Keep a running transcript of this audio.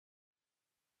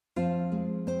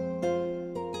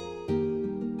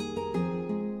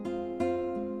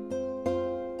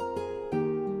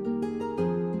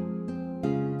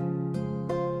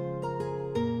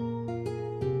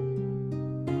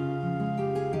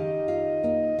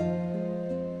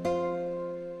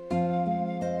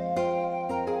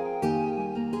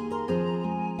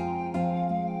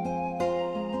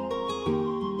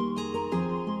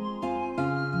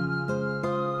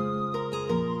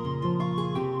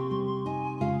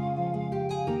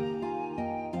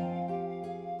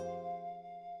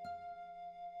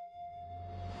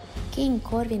King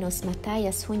Corvinus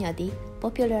Matthias Hunyadi,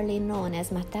 popularly known as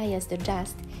Matthias the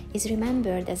Just, is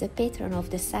remembered as a patron of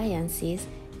the sciences,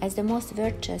 as the most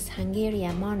virtuous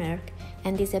Hungarian monarch,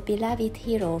 and is a beloved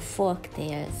hero of folk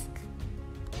tales.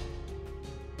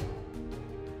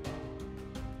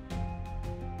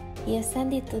 He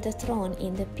ascended to the throne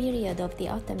in the period of the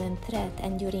Ottoman threat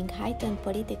and during heightened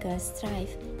political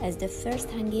strife as the first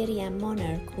Hungarian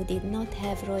monarch who did not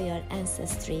have royal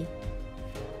ancestry.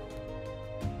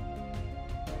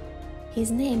 His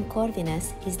name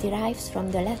Corvinus is derived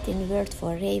from the Latin word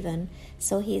for raven,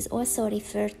 so he is also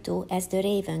referred to as the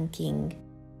Raven King.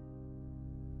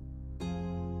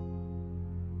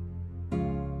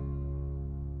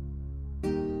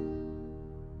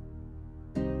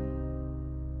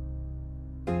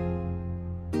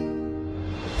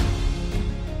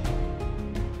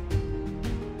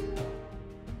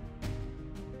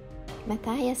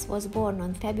 Matthias was born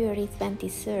on February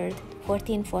 23,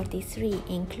 1443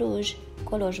 in Cluj,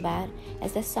 Kolozsvár,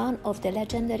 as the son of the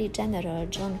legendary general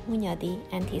John Hunyadi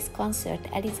and his consort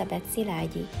Elizabeth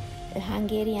Szilágyi, a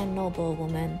Hungarian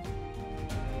noblewoman.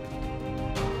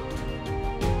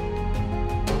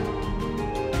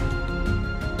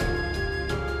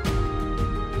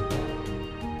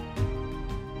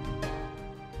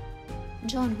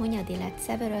 John Hunyadi led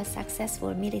several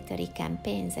successful military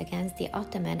campaigns against the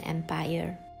Ottoman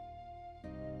Empire.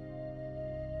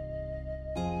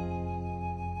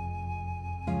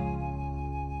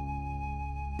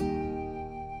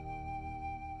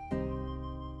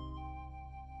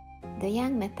 The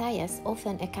young Matthias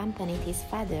often accompanied his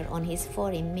father on his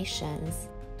foreign missions.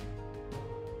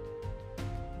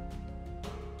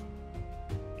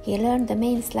 He learned the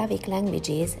main Slavic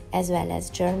languages, as well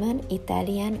as German,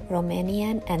 Italian,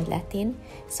 Romanian, and Latin,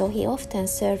 so he often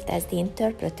served as the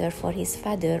interpreter for his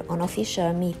father on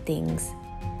official meetings.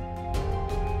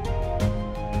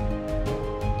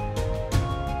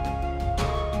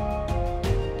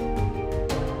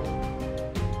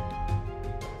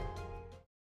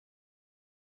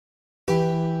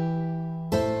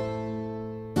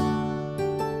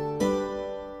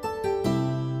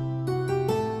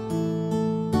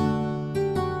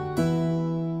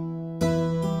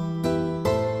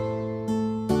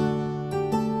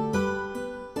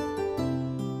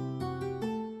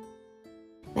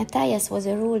 Matthias was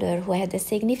a ruler who had a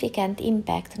significant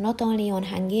impact not only on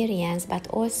Hungarians but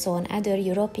also on other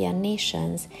European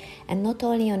nations, and not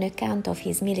only on account of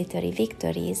his military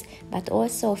victories but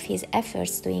also of his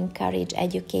efforts to encourage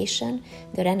education,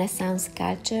 the Renaissance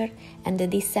culture, and the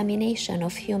dissemination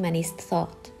of humanist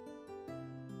thought.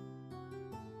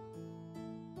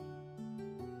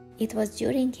 It was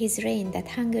during his reign that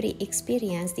Hungary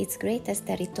experienced its greatest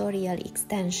territorial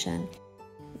extension.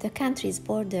 The country's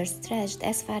borders stretched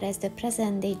as far as the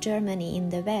present-day Germany in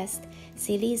the west,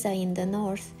 Silesia in the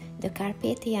north, the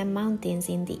Carpathian Mountains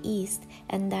in the east,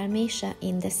 and Dalmatia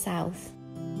in the south.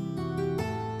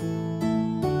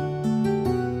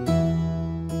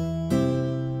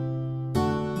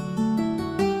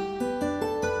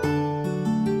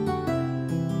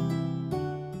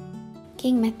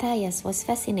 King Matthias was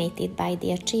fascinated by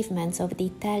the achievements of the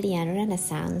Italian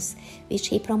Renaissance, which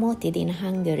he promoted in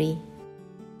Hungary.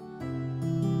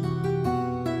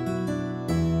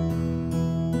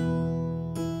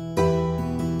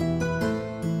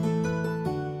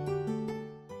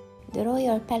 The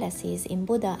royal palaces in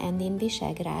Buda and in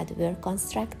Visegrad were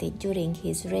constructed during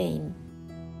his reign.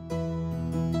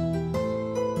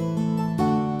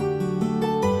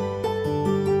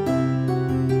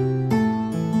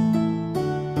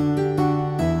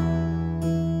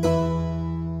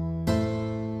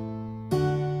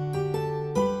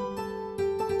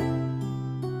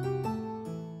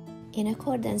 In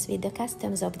accordance with the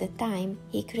customs of the time,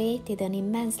 he created an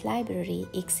immense library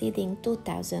exceeding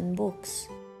 2,000 books.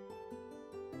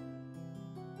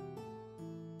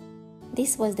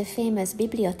 This was the famous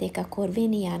Bibliotheca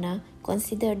Corviniana,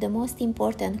 considered the most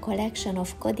important collection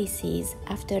of codices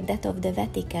after that of the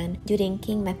Vatican during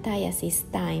King Matthias's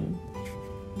time.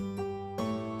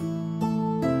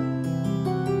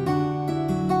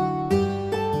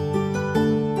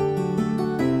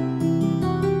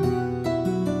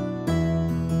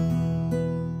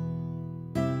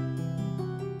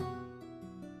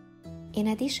 In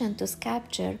addition to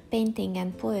sculpture, painting,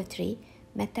 and poetry,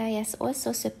 Matthias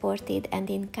also supported and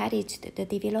encouraged the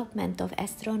development of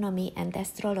astronomy and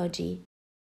astrology.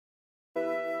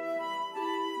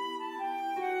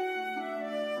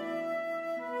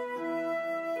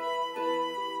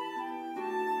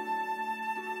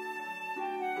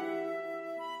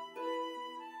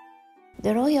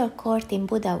 The royal court in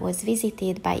Buda was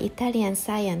visited by Italian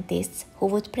scientists who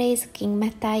would praise King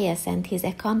Matthias and his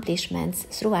accomplishments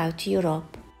throughout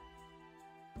Europe.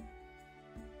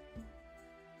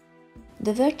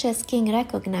 The virtuous king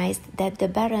recognized that the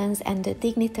barons and the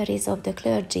dignitaries of the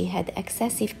clergy had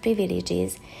excessive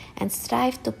privileges and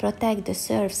strived to protect the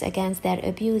serfs against their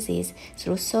abuses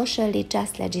through socially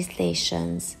just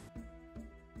legislations.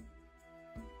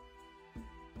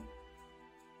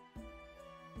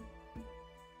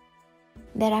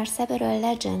 There are several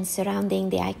legends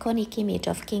surrounding the iconic image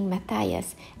of King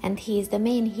Matthias, and he is the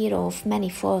main hero of many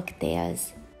folk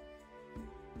tales.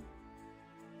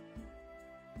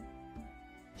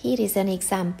 Here is an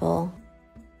example.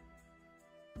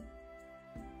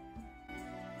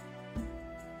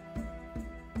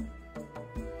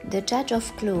 The Judge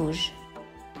of Cluj.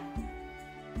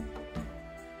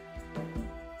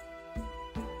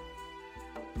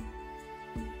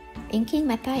 In King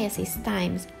Matthias's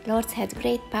times, lords had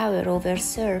great power over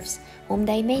serfs, whom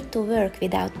they made to work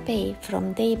without pay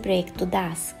from daybreak to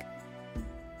dusk.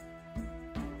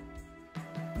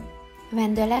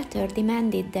 When the latter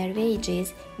demanded their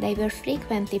wages, they were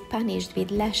frequently punished with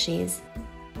lashes.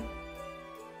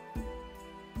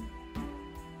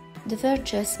 The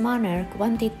virtuous monarch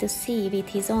wanted to see with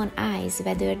his own eyes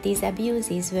whether these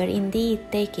abuses were indeed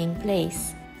taking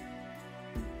place.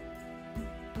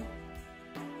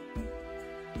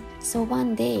 So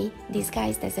one day,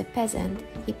 disguised as a peasant,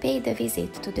 he paid a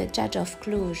visit to the Judge of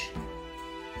Cluj.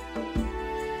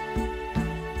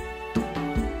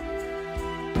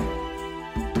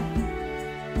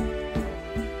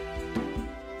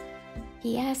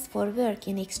 He asked for work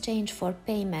in exchange for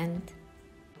payment.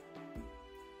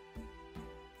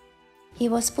 He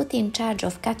was put in charge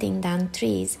of cutting down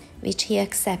trees, which he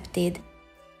accepted.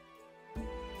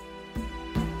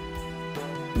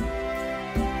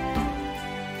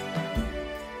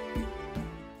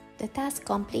 The task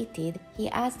completed, he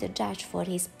asked the judge for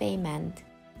his payment.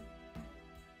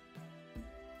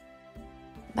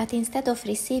 But instead of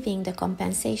receiving the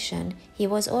compensation, he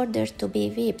was ordered to be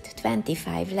whipped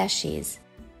 25 lashes.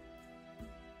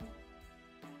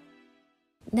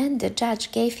 Then the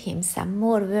judge gave him some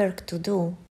more work to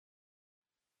do.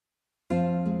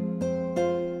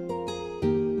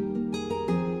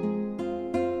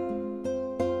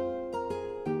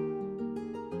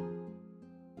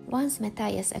 Once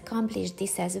Matthias accomplished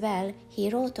this as well, he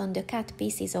wrote on the cut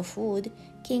pieces of wood,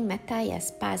 "King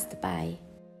Matthias passed by."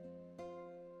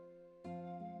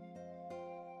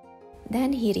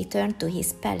 Then he returned to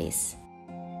his palace.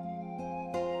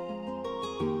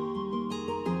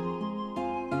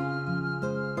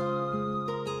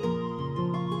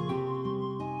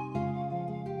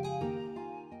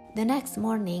 The next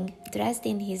morning, dressed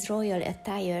in his royal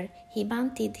attire, he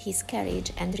mounted his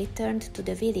carriage and returned to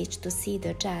the village to see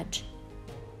the judge.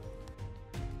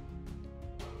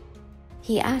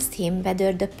 He asked him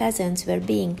whether the peasants were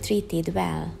being treated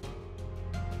well.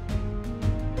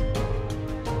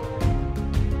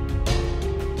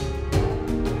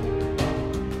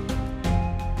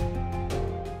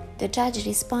 The judge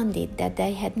responded that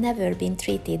they had never been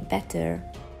treated better.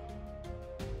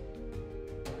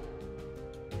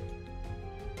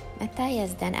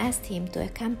 Matthias then asked him to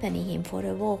accompany him for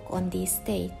a walk on the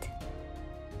estate.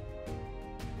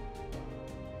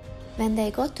 When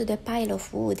they got to the pile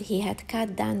of wood he had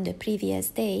cut down the previous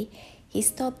day, he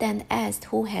stopped and asked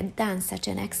who had done such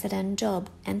an excellent job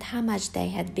and how much they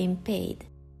had been paid.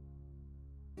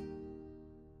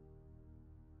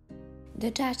 The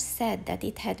judge said that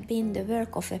it had been the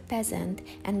work of a peasant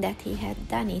and that he had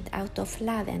done it out of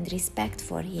love and respect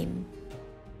for him.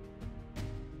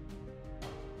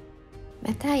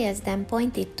 Matthias then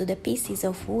pointed to the pieces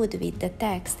of wood with the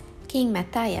text, "King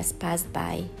Matthias passed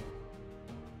by."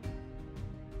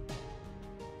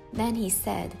 Then he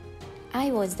said, "I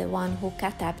was the one who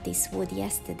cut up this wood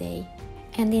yesterday,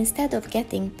 and instead of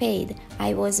getting paid,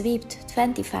 I was whipped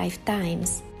 25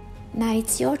 times. Now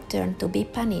it's your turn to be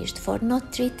punished for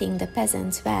not treating the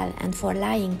peasants well and for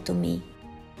lying to me."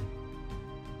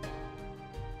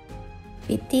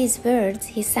 With these words,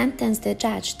 he sentenced the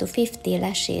judge to 50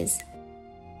 lashes.